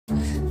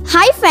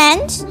Hi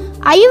friends,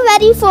 are you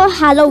ready for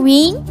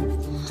Halloween?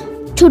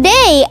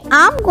 Today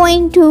I'm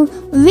going to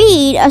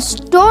read a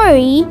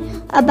story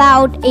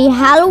about a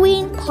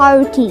Halloween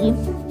party.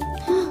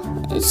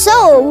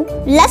 So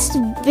let's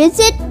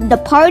visit the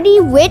party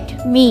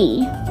with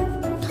me.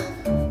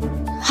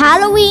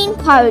 Halloween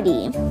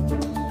Party,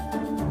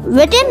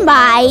 written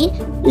by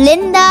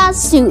Linda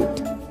Shute.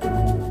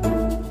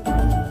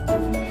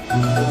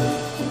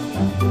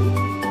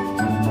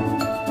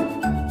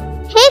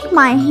 Take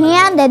my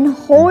hand and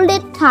hold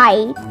it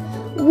tight.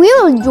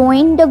 We'll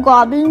join the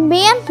Goblin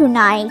Band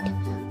tonight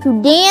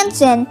to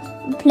dance and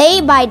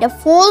play by the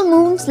full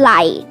moon's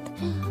light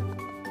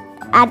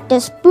at the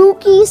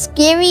spooky,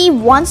 scary,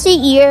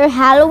 once-a-year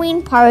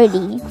Halloween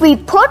party. We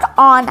put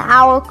on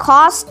our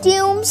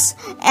costumes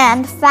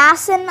and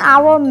fasten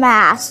our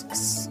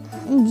masks.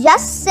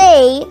 Just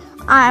say,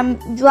 "I'm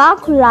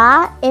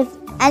Dracula," if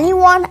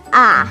anyone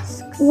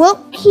asks. We'll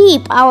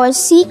keep our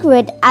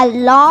secret as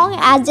long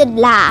as it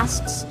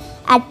lasts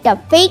at the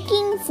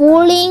faking,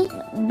 fooling,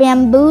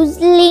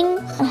 bamboozling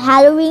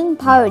Halloween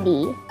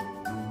party.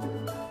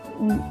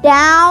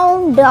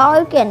 Down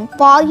dark and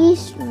foggy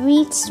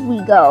streets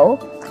we go,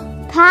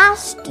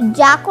 past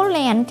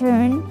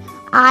jack-o'-lantern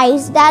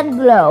eyes that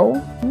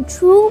glow,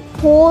 through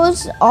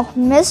pools of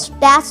mist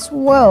that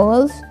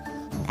swirls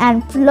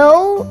and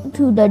flow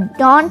to the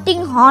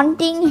daunting,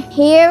 haunting,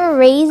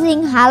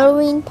 hair-raising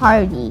Halloween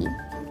party.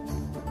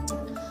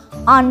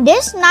 On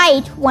this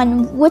night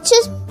when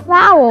witches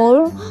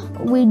prowl,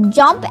 we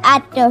jump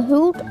at the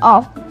hoot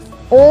of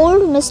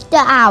old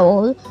Mr.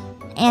 Owl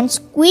and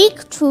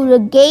squeak through the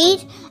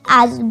gate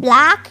as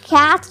black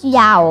cats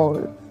yowl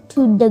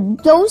to the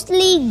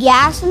ghostly,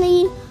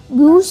 ghastly,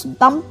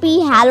 goose-bumpy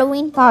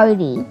Halloween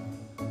party.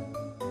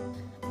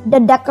 The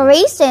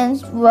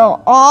decorations were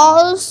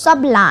all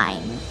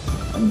sublime.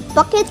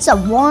 Buckets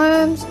of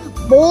worms,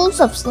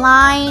 bowls of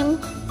slime,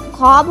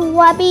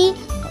 cobwebby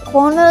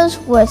corners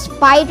where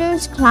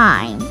spiders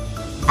climb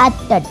at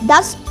the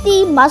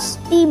dusty,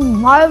 musty,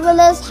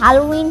 marvelous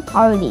Halloween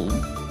party.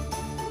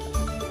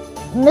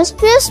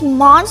 Mysterious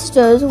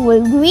monsters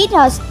will greet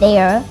us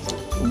there,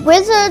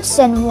 wizards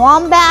and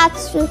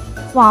wombats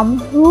from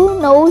who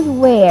knows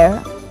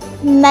where,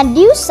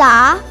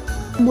 Medusa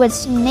with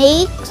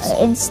snakes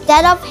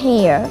instead of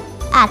hair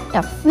at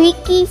the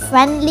freaky,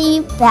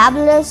 friendly,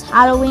 fabulous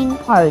Halloween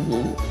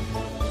party.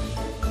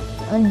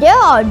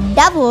 There are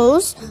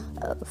devils,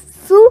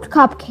 fruit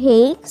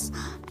cupcakes,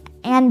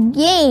 and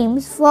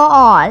games for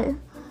all.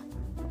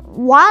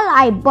 While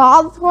I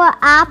bob for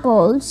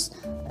apples,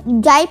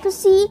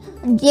 Gypsy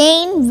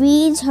Jane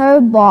reads her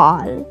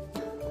ball.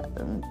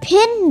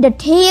 Pin the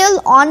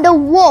tail on the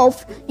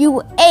wolf,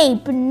 you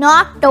ape,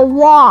 not the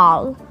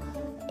wall.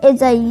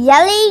 It's a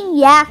yelling,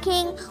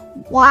 yakking,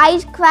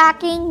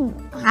 wisecracking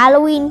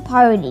Halloween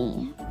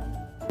party.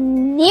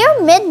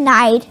 Near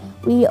midnight,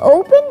 we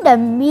open the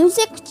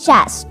music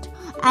chest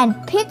and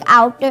pick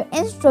out the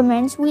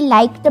instruments we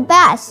like the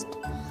best.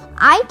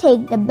 I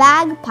take the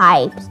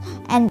bagpipes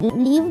and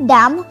leave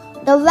them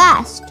the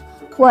rest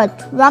for a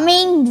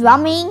thrumming,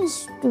 drumming,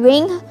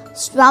 string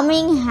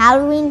strumming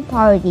Halloween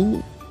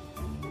party.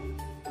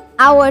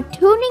 Our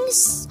tuning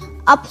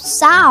up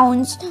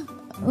sounds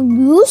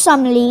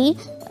gruesomely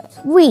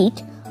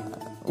sweet.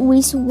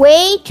 We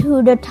sway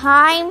to the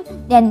time,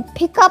 then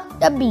pick up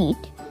the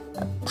beat,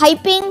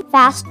 piping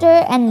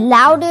faster and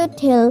louder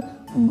till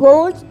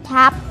ghosts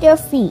tap their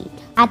feet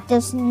at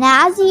the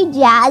snazzy,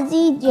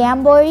 jazzy,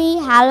 jamboree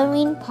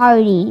Halloween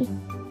party.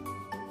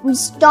 We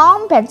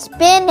stomp and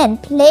spin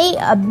and play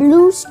a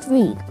blue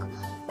streak,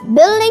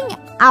 building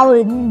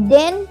our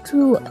den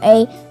to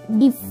a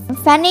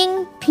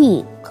deafening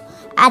peak.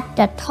 At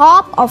the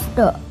top of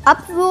the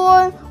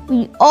uproar,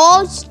 we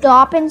all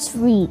stop and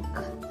shriek.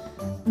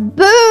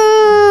 Boo!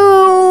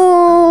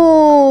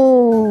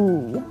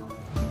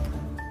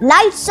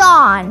 Lights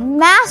on,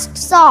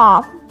 masks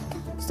off.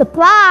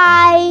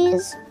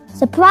 Surprise!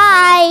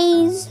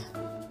 Surprise!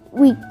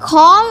 We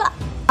call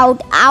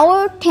out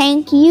our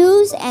thank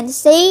yous and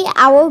say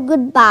our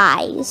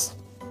goodbyes.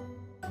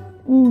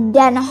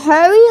 Then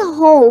hurry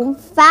home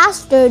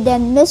faster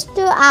than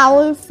Mr.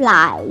 Owl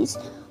flies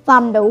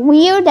from the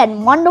weird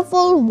and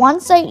wonderful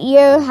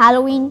once-a-year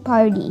Halloween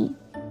party.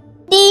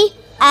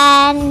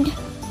 And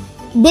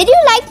did you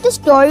like the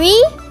story?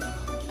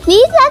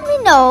 Please let me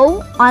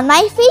know on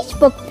my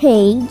Facebook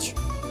page.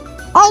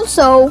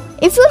 Also,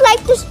 if you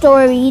like the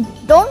story,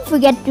 don't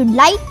forget to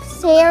like,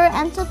 share,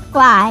 and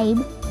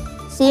subscribe.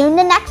 See you in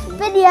the next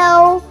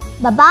video.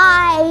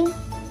 Bye-bye.